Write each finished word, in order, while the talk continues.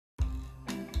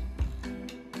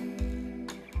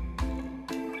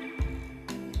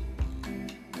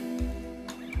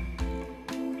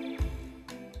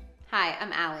Hi,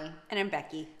 I'm Allie. And I'm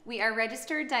Becki. We are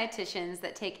registered dietitians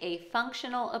that take a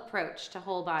functional approach to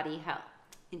whole body health.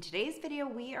 In today's video,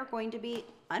 we are going to be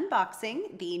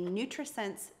unboxing the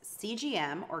NutriSense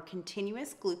CGM, or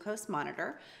continuous glucose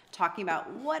monitor, talking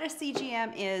about what a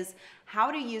CGM is,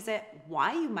 how to use it,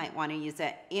 why you might want to use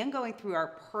it, and going through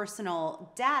our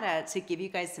personal data to give you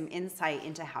guys some insight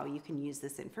into how you can use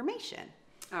this information.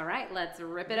 All right, let's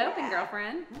rip it open,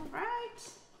 girlfriend. All right.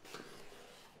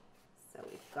 So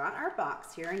we've got our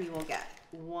box here, and you will get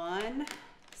one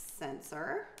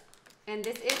sensor. And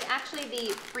this is actually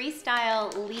the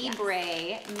Freestyle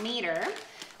Libre meter.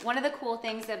 One of the cool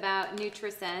things about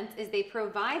NutriSense is they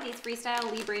provide these Freestyle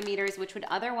Libre meters, which would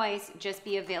otherwise just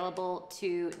be available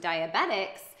to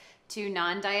diabetics, to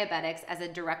non-diabetics as a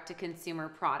direct-to-consumer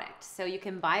product. So you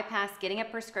can bypass getting a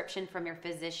prescription from your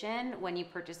physician when you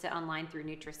purchase it online through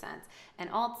NutriSense. And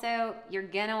also, you're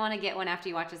gonna wanna get one after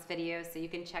you watch this video, so you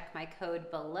can check my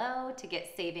code below to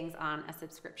get savings on a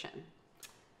subscription.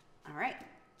 All right,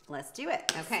 let's do it.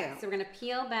 Okay, so we're gonna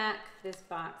peel back this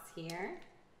box here.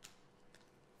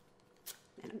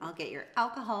 And I'll get your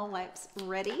alcohol wipes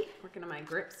ready. Working on my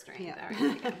grip strength. Yeah. There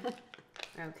we go.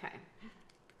 Okay.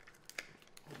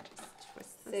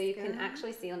 So you can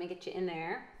actually see, let me get you in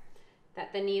there,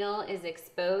 that the needle is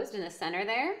exposed in the center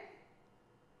there.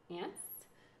 Yes.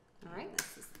 All right.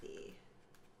 This is the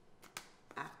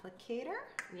applicator.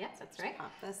 Yes, that's right.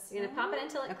 Pop this. You're gonna pop it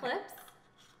until it clips.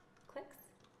 Clicks.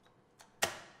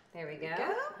 There we go.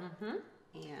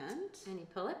 And you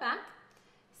pull it back.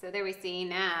 So there we see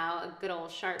now a good old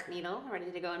sharp needle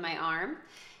ready to go in my arm.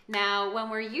 Now, when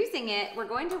we're using it, we're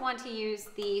going to want to use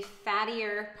the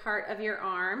fattier part of your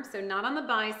arm. So not on the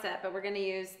bicep, but we're gonna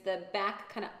use the back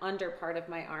kind of under part of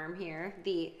my arm here.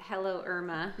 The hello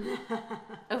Irma,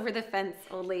 over the fence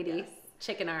old lady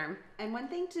chicken arm. And one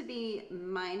thing to be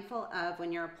mindful of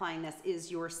when you're applying this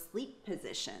is your sleep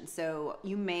position. So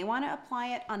you may want to apply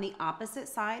it on the opposite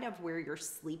side of where you're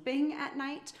sleeping at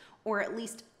night, or at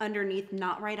least underneath,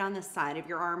 not right on the side of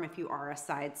your arm if you are a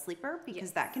side sleeper,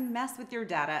 because that can mess with your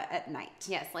data at night.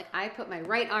 Yes, like I put my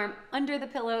right arm under the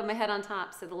pillow, my head on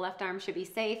top, so the left arm should be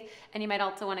safe. And you might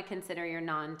also want to consider your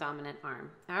non-dominant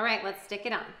arm. All right, let's stick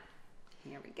it on.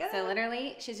 Here we go. So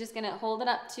literally, she's just gonna hold it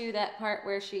up to that part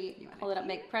where she hold it up,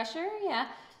 make pressure,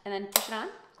 and then push it on,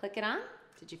 click it on.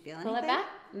 Did you feel anything? Pull it back?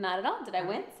 Not at all. Did I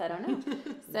wince? I don't know.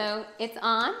 So it's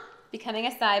on, becoming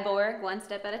a cyborg, one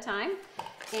step at a time.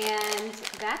 And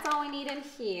that's all we need in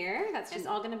here. That's just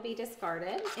all gonna be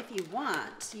discarded. If you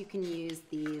want, you can use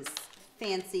these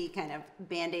fancy kind of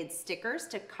Band-Aid stickers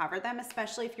to cover them,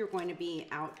 especially if you're going to be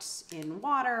out in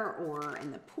water or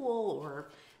in the pool or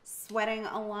sweating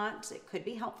a lot. It could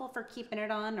be helpful for keeping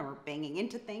it on or banging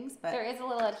into things, but there is a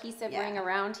little adhesive ring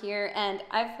around here, and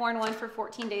I've worn one for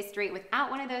 14 days straight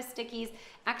without one of those stickies.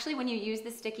 Actually, when you use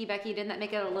the sticky, Becki, didn't that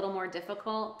make it a little more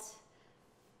difficult?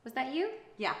 Was that you?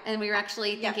 Yeah. And we were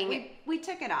actually thinking... we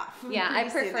took it off. Yeah, I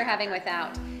prefer having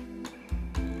without.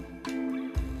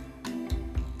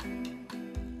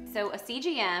 So a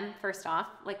CGM, first off,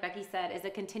 like Becki said, is a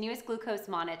continuous glucose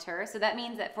monitor. So that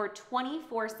means that for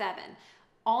 24/7,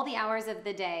 all the hours of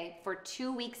the day for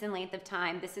 2 weeks in length of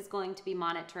time, this is going to be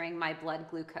monitoring my blood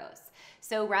glucose.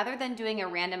 So rather than doing a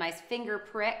randomized finger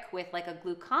prick with like a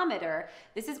glucometer,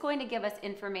 this is going to give us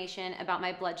information about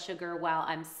my blood sugar while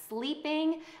I'm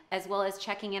sleeping, as well as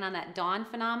checking in on that dawn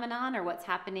phenomenon or what's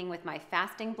happening with my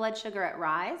fasting blood sugar at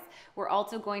rise. We're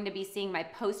also going to be seeing my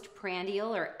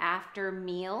postprandial or after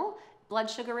meal blood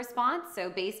sugar response. So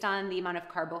based on the amount of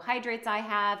carbohydrates I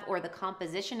have, or the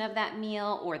composition of that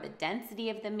meal, or the density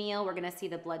of the meal, we're gonna see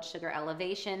the blood sugar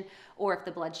elevation, or if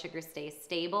the blood sugar stays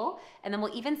stable. And then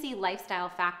we'll even see lifestyle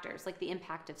factors like the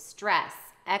impact of stress,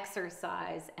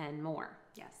 exercise, and more.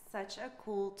 Yes, such a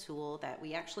cool tool that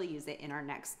we actually use it in our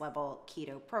next level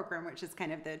keto program, which is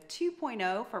kind of the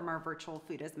 2.0 from our virtual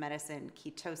food as medicine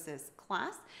ketosis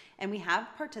class. And we have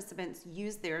participants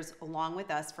use theirs along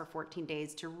with us for 14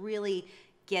 days to really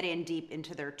get in deep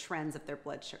into their trends of their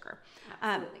blood sugar.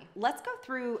 Absolutely. Let's go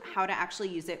through how to actually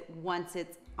use it once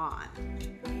it's on.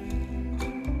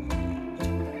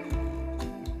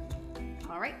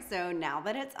 All right, so now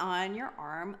that it's on your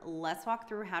arm, let's walk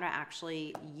through how to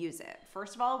actually use it.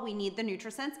 First of all, we need the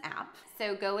NutriSense app.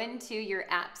 So go into your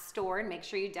app store and make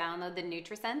sure you download the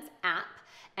NutriSense app.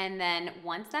 And then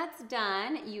once that's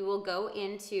done, you will go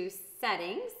into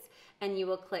settings and you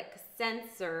will click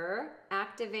sensor,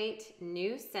 activate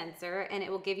new sensor, and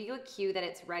it will give you a cue that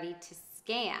it's ready to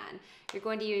scan. You're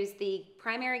going to use the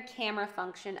primary camera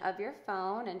function of your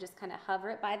phone and just kind of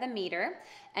hover it by the meter,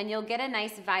 and you'll get a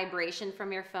nice vibration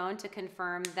from your phone to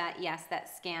confirm that yes,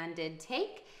 that scan did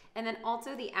take. And then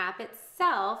also the app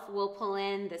itself will pull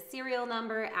in the serial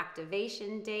number,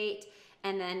 activation date,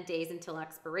 and then days until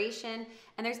expiration.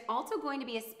 And there's also going to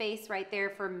be a space right there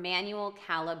for manual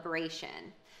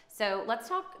calibration. So let's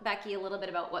talk, Becki, a little bit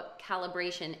about what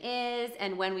calibration is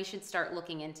and when we should start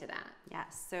looking into that.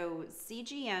 Yes, so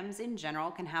CGMs in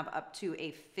general can have up to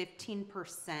a 15%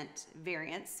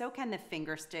 variance. So can the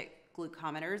finger stick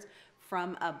glucometers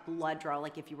from a blood draw.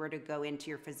 Like if you were to go into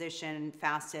your physician,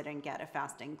 fasted, and get a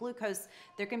fasting glucose,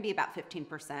 there can be about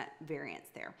 15% variance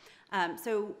there.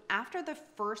 So after the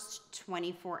first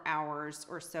 24 hours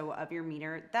or so of your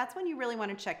meter, that's when you really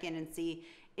want to check in and see,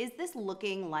 is this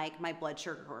looking like my blood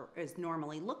sugar is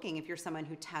normally looking? If you're someone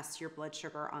who tests your blood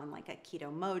sugar on like a Keto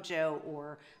Mojo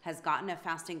or has gotten a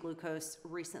fasting glucose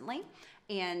recently,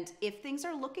 and if things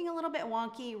are looking a little bit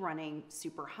wonky, running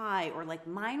super high, or like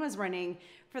mine was running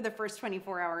for the first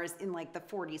 24 hours in like the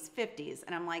 40s, 50s,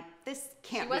 and I'm like, this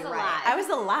can't be right. Alive. I was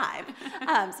alive.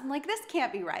 So I'm like, this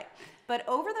can't be right. But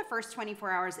over the first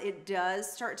 24 hours, it does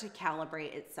start to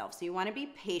calibrate itself. So you want to be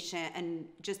patient and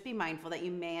just be mindful that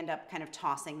you may end up kind of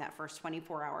tossing that first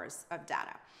 24 hours of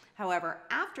data. However,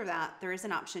 after that, there is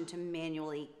an option to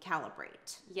manually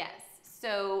calibrate. Yes.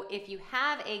 So if you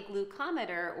have a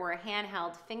glucometer or a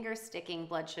handheld finger sticking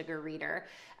blood sugar reader,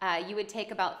 you would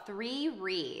take about 3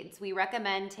 reads. We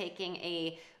recommend taking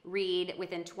a read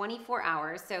within 24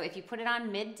 hours. So if you put it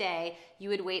on midday, you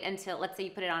would wait until, let's say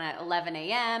you put it on at 11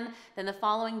 a.m., then the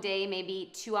following day,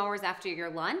 maybe 2 hours after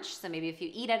your lunch. So maybe if you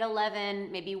eat at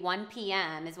 11, maybe 1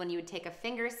 p.m. is when you would take a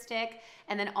finger stick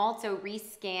and then also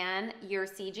rescan your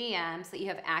CGM so that you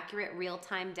have accurate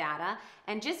real-time data,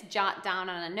 and just jot down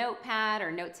on a notepad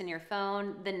or notes in your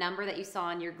phone the number that you saw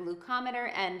on your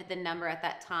glucometer and the number at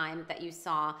that time that you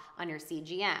saw on your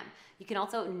CGM. You can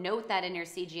also note that in your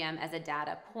CGM as a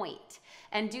data point,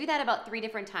 and do that about 3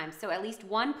 different times. So at least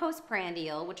one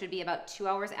postprandial, which would be about 2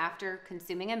 hours after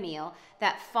consuming a meal.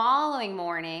 That following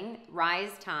morning,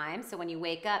 rise time, so when you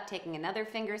wake up, taking another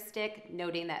finger stick,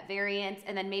 noting that variance,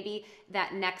 and then maybe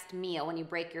that next meal when you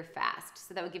break your fast.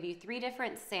 So that would give you 3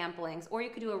 different samplings, or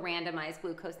you could do a randomized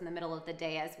glucose in the middle of the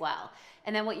day as well.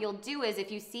 And then what you'll do is,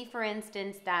 if you see, for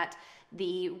instance, that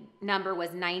the number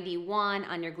was 91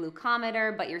 on your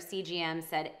glucometer, but your CGM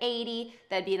said 80,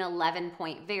 that'd be an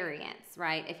 11-point variance,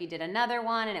 right? If you did another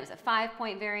one and it was a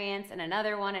 5-point variance, and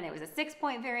another one and it was a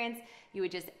 6-point variance, you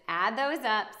would just add those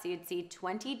up. So you'd see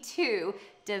 22,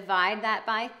 divide that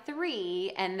by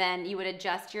 3, and then you would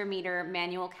adjust your meter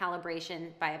manual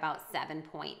calibration by about 7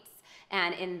 points.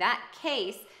 And in that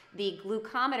case, the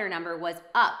glucometer number was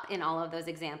up in all of those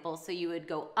examples, so you would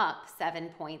go up 7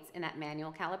 points in that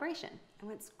manual calibration. And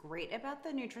what's great about the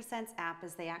NutriSense app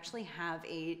is they actually have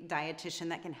a dietitian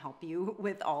that can help you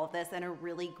with all of this, and a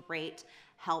really great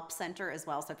help center as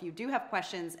well. So if you do have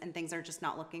questions and things are just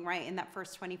not looking right in that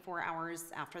first 24 hours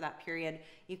after that period,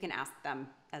 you can ask them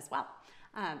as well.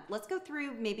 Let's go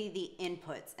through maybe the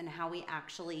inputs and how we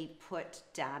actually put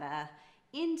data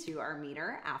into our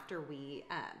meter after we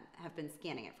have been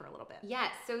scanning it for a little bit.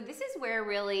 Yes, so this is where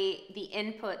really the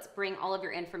inputs bring all of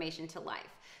your information to life.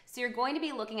 So you're going to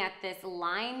be looking at this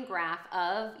line graph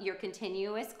of your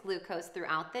continuous glucose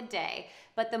throughout the day,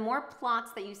 but the more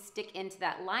plots that you stick into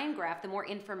that line graph, the more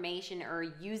information or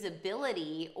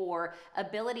usability or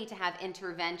ability to have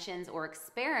interventions or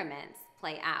experiments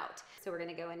play out. So we're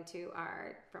gonna go into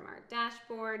from our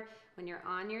dashboard. When you're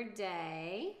on your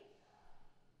day,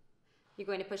 you're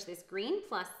going to push this green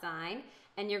plus sign,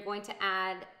 and you're going to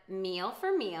add meal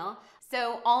for meal.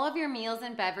 So all of your meals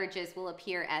and beverages will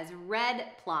appear as red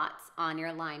plots on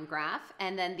your line graph,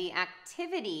 and then the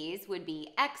activities would be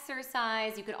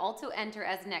exercise. You could also enter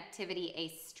as an activity a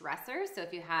stressor. So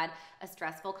if you had a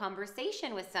stressful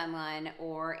conversation with someone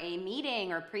or a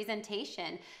meeting or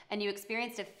presentation and you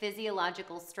experienced a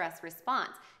physiological stress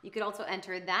response, you could also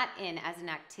enter that in as an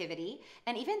activity.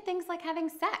 And even things like having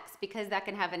sex, because that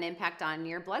can have an impact on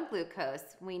your blood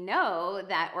glucose. We know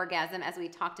that orgasm, as we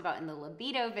talked about in the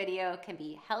libido video, can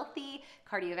be healthy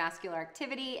cardiovascular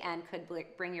activity and could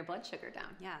bring your blood sugar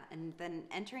down. Yeah, and then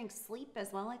entering sleep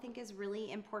as well, I think, is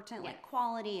really important, Yeah. like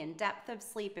quality and depth of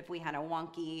sleep. If we had a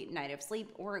wonky night of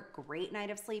sleep or a great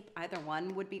night of sleep, either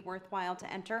one would be worthwhile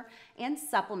to enter. And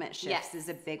supplement shifts is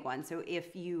a big one. So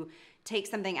if you take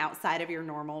something outside of your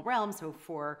normal realm, so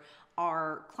for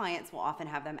our clients, we'll often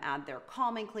have them add their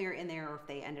Calm and Clear in there, or if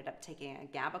they ended up taking a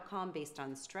GABA Calm based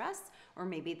on stress, or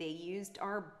maybe they used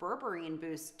our berberine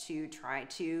boost to try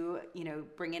to,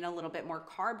 bring in a little bit more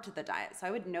carb to the diet. So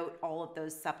I would note all of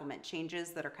those supplement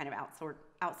changes that are kind of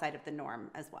outside of the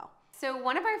norm as well. So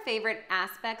one of our favorite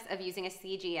aspects of using a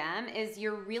CGM is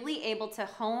you're really able to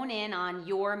hone in on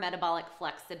your metabolic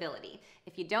flexibility.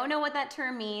 If you don't know what that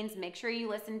term means, make sure you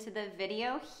listen to the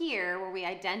video here where we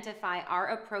identify our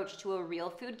approach to a real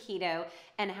food keto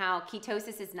and how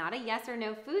ketosis is not a yes or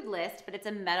no food list, but it's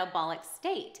a metabolic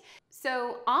state.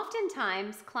 So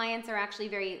oftentimes clients are actually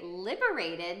very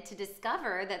liberated to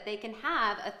discover that they can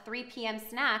have a 3 p.m.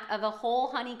 snack of a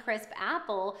whole Honeycrisp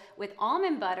apple with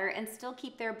almond butter and still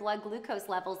keep their blood glucose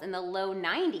levels in the low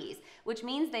 90s, which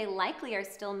means they likely are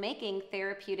still making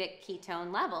therapeutic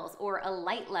ketone levels or a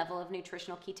light level of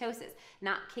nutritional ketosis,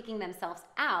 not kicking themselves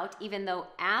out, even though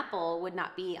apple would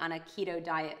not be on a keto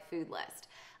diet food list.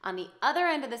 On the other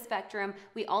end of the spectrum,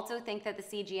 we also think that the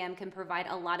CGM can provide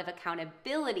a lot of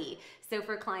accountability. So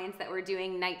for clients that were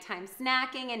doing nighttime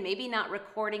snacking and maybe not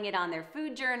recording it on their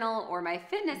food journal or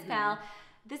MyFitnessPal,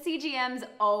 the CGM's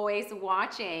always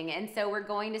watching. And so we're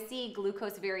going to see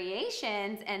glucose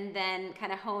variations and then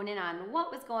kind of hone in on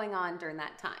what was going on during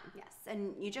that time. Yes,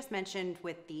 and you just mentioned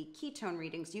with the ketone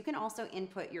readings, you can also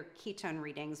input your ketone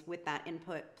readings with that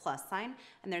input plus sign,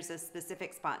 and there's a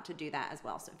specific spot to do that as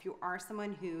well. So if you are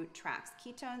someone who tracks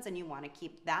ketones and you want to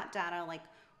keep that data like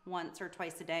once or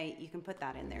twice a day, you can put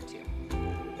that in there too.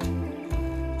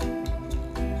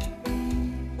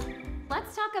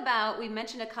 Let's talk about, we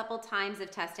mentioned a couple times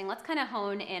of testing. Let's kind of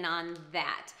hone in on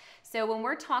that. So when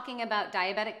we're talking about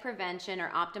diabetic prevention or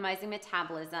optimizing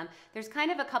metabolism, there's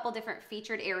kind of a couple different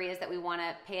featured areas that we want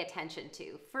to pay attention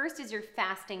to. First is your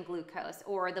fasting glucose,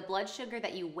 or the blood sugar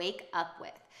that you wake up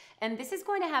with. And this is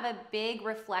going to have a big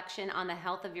reflection on the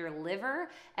health of your liver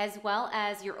as well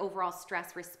as your overall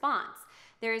stress response.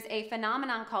 There's a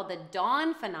phenomenon called the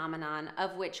dawn phenomenon,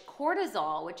 of which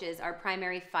cortisol, which is our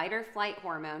primary fight or flight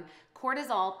hormone,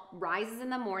 cortisol rises in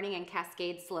the morning and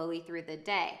cascades slowly through the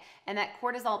day. And that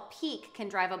cortisol peak can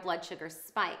drive a blood sugar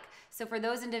spike. So for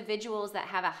those individuals that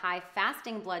have a high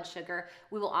fasting blood sugar,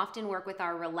 we will often work with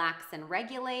our Relax and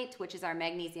Regulate, which is our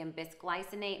magnesium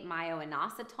bisglycinate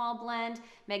myo-inositol blend.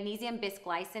 Magnesium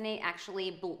bisglycinate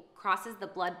actually crosses the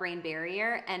blood-brain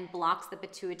barrier and blocks the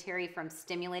pituitary from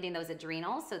stimulating those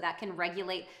adrenals, so that can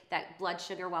regulate that blood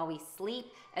sugar while we sleep,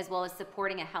 as well as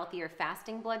supporting a healthier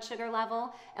fasting blood sugar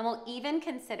level. And we'll even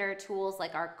consider tools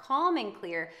like our Calm and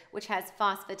Clear, which has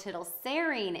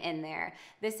phosphatidylserine in there.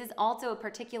 This is also a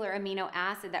particular amino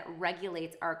acid that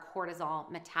regulates our cortisol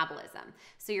metabolism.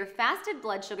 So your fasted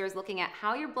blood sugar is looking at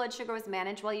how your blood sugar was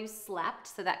managed while you slept,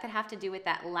 so that could have to do with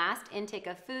that last intake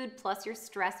of food plus your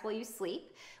stress while you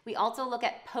sleep. We also look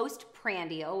at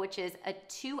postprandial, which is a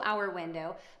 2-hour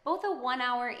window, both a 1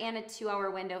 hour and a 2-hour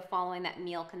window following that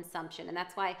meal consumption. And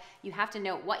that's why you have to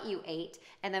know what you ate,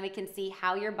 and then we can see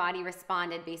how your body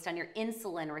responded based on your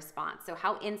insulin response. So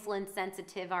how insulin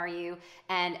sensitive are you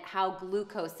and how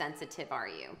glucose sensitive are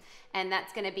you? And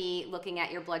that's gonna be looking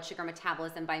at your blood sugar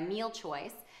metabolism by meal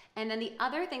choice. And then the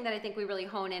other thing that I think we really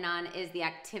hone in on is the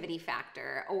activity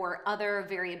factor or other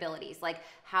variabilities. Like,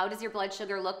 how does your blood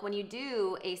sugar look when you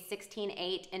do a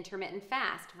 16-8 intermittent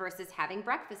fast versus having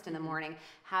breakfast in the morning?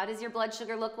 How does your blood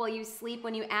sugar look while you sleep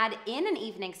when you add in an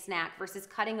evening snack versus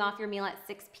cutting off your meal at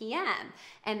 6 p.m.?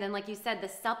 And then, like you said, the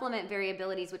supplement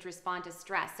variabilities which respond to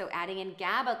stress. So adding in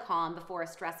GABA calm before a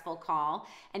stressful call,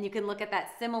 and you can look at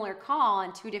that similar call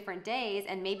on 2 different days,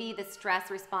 and maybe the stress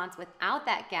response without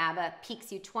that GABA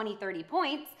peaks you 20, 30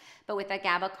 points, but with that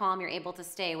GABA calm, you're able to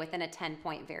stay within a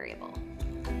 10-point variable.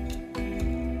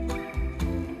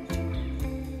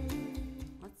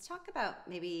 Let's talk about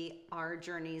maybe our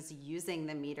journeys using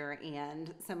the meter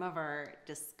and some of our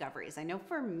discoveries. I know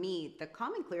for me, the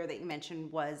Calm and Clear that you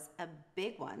mentioned was a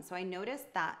big one. So I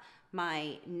noticed that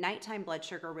my nighttime blood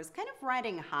sugar was kind of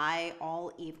riding high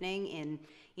all evening in,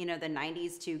 the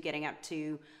 90s to getting up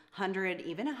to 100,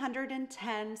 even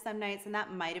 110 some nights. And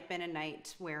that might have been a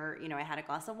night where, I had a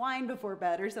glass of wine before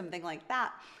bed or something like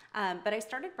that. But I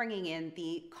started bringing in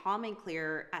the Calm and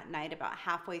Clear at night about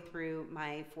halfway through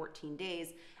my 14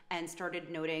 days and started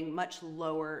noting much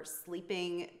lower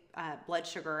sleeping blood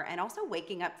sugar and also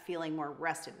waking up feeling more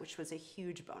rested, which was a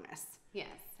huge bonus.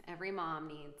 Yes, every mom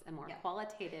needs a more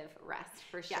qualitative rest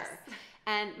for sure. Yes.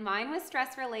 And mine was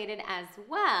stress related as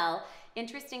well.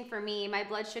 Interesting for me, my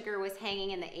blood sugar was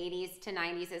hanging in the 80s to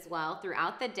 90s as well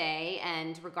throughout the day.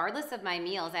 And regardless of my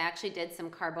meals, I actually did some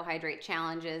carbohydrate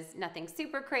challenges, nothing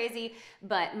super crazy,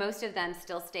 but most of them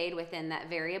still stayed within that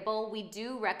variable. We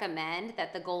do recommend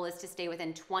that the goal is to stay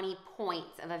within 20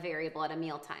 points of a variable at a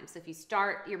mealtime. So if you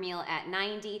start your meal at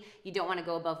 90, you don't want to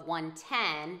go above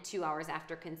 110 2 hours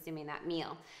after consuming that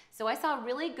meal. So I saw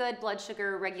really good blood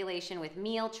sugar regulation with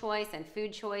meal choice and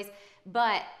food choice,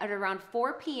 but at around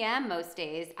 4 p.m. most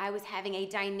days, I was having a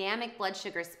dynamic blood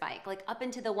sugar spike, like up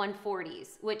into the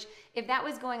 140s, which if that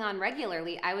was going on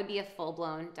regularly, I would be a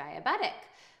full-blown diabetic.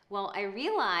 Well, I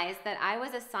realized that I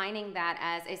was assigning that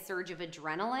as a surge of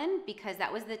adrenaline because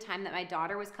that was the time that my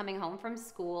daughter was coming home from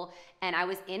school and I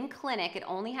was in clinic. It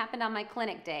only happened on my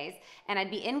clinic days. And I'd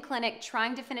be in clinic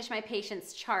trying to finish my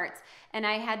patient's charts. And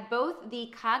I had both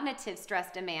the cognitive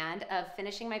stress demand of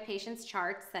finishing my patient's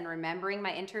charts and remembering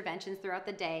my interventions throughout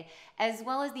the day, as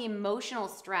well as the emotional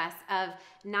stress of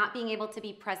not being able to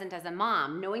be present as a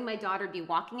mom, knowing my daughter would be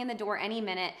walking in the door any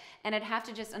minute and I'd have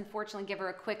to just unfortunately give her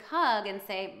a quick hug and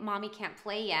say, Mommy can't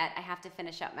play yet, I have to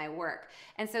finish up my work.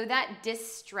 And so that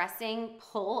distressing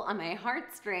pull on my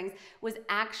heartstrings was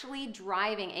actually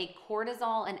driving a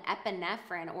cortisol and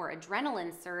epinephrine or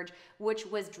adrenaline surge, which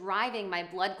was driving my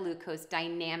blood glucose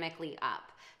dynamically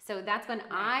up. So that's when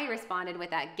I responded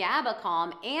with that GABA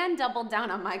calm and doubled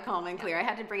down on my Calm and Clear. I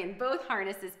had to bring in both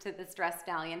harnesses to the stress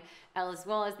stallion as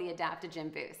well as the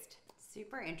adaptogen boost.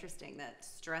 Super interesting that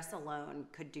stress alone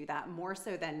could do that more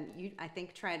so than you, I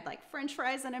think, tried like French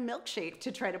fries and a milkshake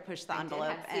to try to push the envelope. I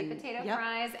did have sweet potato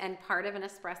fries and part of an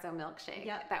espresso milkshake.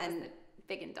 Yep. That was the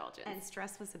big indulgence. And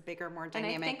stress was a bigger, more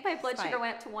dynamic And I think my blood spike. sugar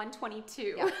went up to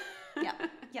 122.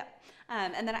 Yep.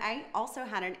 And then I also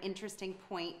had an interesting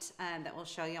point that we'll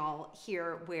show y'all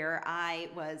here where I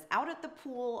was out at the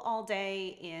pool all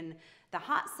day in the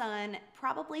hot sun,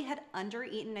 probably had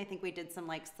undereaten. I think we did some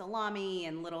like salami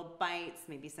and little bites,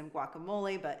 maybe some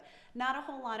guacamole, but not a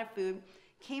whole lot of food.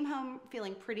 Came home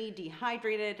feeling pretty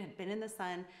dehydrated, had been in the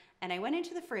sun, and I went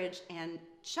into the fridge and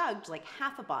chugged like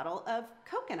half a bottle of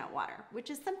coconut water, which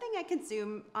is something I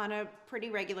consume on a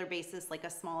pretty regular basis, like a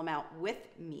small amount with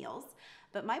meals.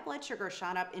 But my blood sugar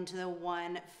shot up into the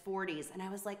 140s, and I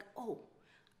was like, oh,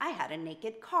 I had a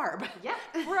naked carb. Yeah.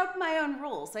 Broke my own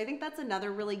rules. So I think that's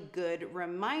another really good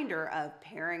reminder of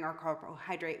pairing our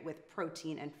carbohydrate with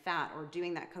protein and fat, or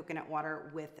doing that coconut water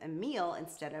with a meal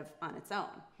instead of on its own.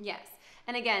 Yes.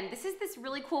 And again, this is this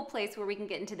really cool place where we can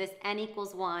get into this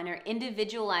N=1 or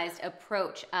individualized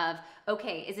approach of,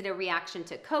 okay, is it a reaction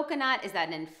to coconut? Is that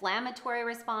an inflammatory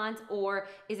response? Or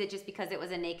is it just because it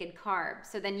was a naked carb?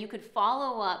 So then you could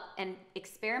follow up and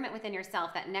experiment within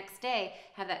yourself that next day,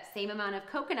 have that same amount of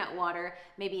coconut water,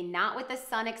 maybe not with the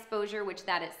sun exposure, which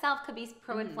that itself could be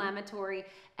pro-inflammatory,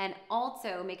 and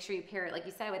also make sure you pair it, like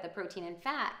you said, with the protein and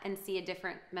fat and see a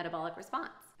different metabolic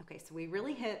response. Okay, so we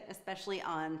really hit especially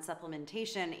on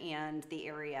supplementation and the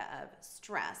area of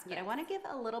stress, but I want to give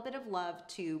a little bit of love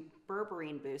to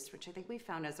berberine boost, which I think we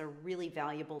found as a really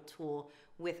valuable tool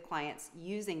with clients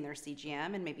using their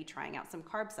CGM and maybe trying out some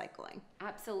carb cycling.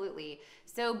 Absolutely.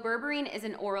 So berberine is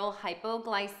an oral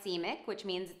hypoglycemic, which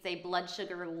means it's a blood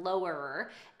sugar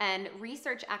lowerer, and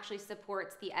research actually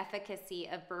supports the efficacy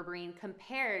of berberine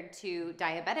compared to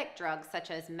diabetic drugs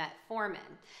such as metformin.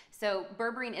 So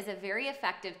berberine is a very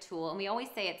effective tool, and we always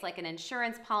say it's like an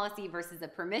insurance policy versus a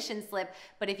permission slip,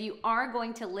 but if you are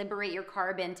going to liberate your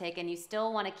carb intake and you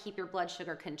still want to keep your blood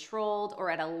sugar controlled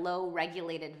or at a low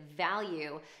regulated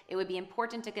value, it would be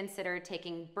important to consider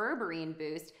taking berberine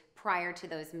boost prior to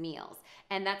those meals.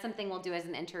 And that's something we'll do as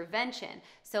an intervention.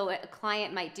 So a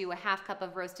client might do a half cup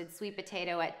of roasted sweet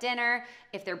potato at dinner.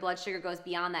 If their blood sugar goes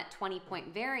beyond that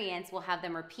 20-point variance, we'll have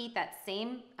them repeat that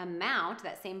same amount,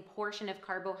 that same portion of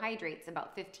carbohydrates,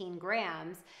 about 15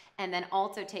 grams, and then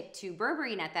also take 2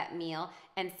 berberine at that meal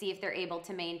and see if they're able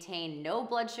to maintain no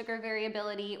blood sugar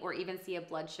variability or even see a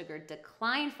blood sugar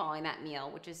decline following that meal,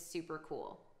 which is super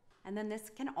cool. And then this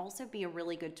can also be a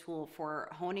really good tool for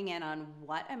honing in on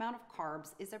what amount of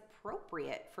carbs is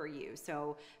appropriate for you.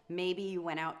 So maybe you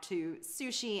went out to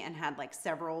sushi and had like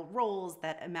several rolls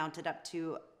that amounted up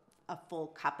to a full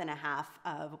cup and a half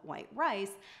of white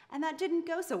rice, and that didn't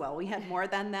go so well. We had more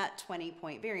than that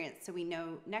 20-point variance. So we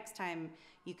know next time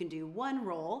you can do 1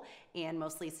 roll and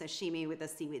mostly sashimi with a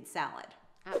seaweed salad.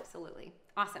 Absolutely.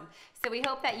 Awesome. So we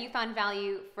hope that you found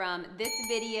value from this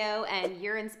video and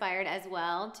you're inspired as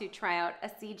well to try out a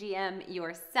CGM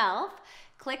yourself.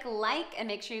 Click like and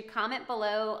make sure you comment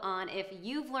below on if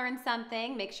you've learned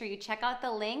something. Make sure you check out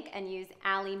the link and use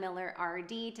Ali Miller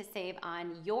RD to save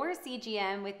on your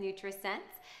CGM with NutriSense.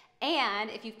 And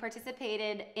if you've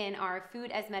participated in our Food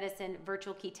as Medicine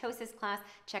virtual ketosis class,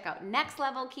 check out Next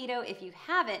Level Keto. If you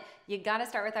haven't, you gotta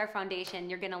start with our foundation.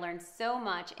 You're gonna learn so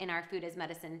much in our Food as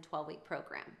Medicine 12-week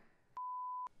program.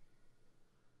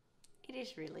 It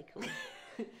is really cool.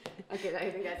 Okay, I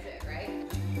think that's it,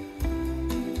 right?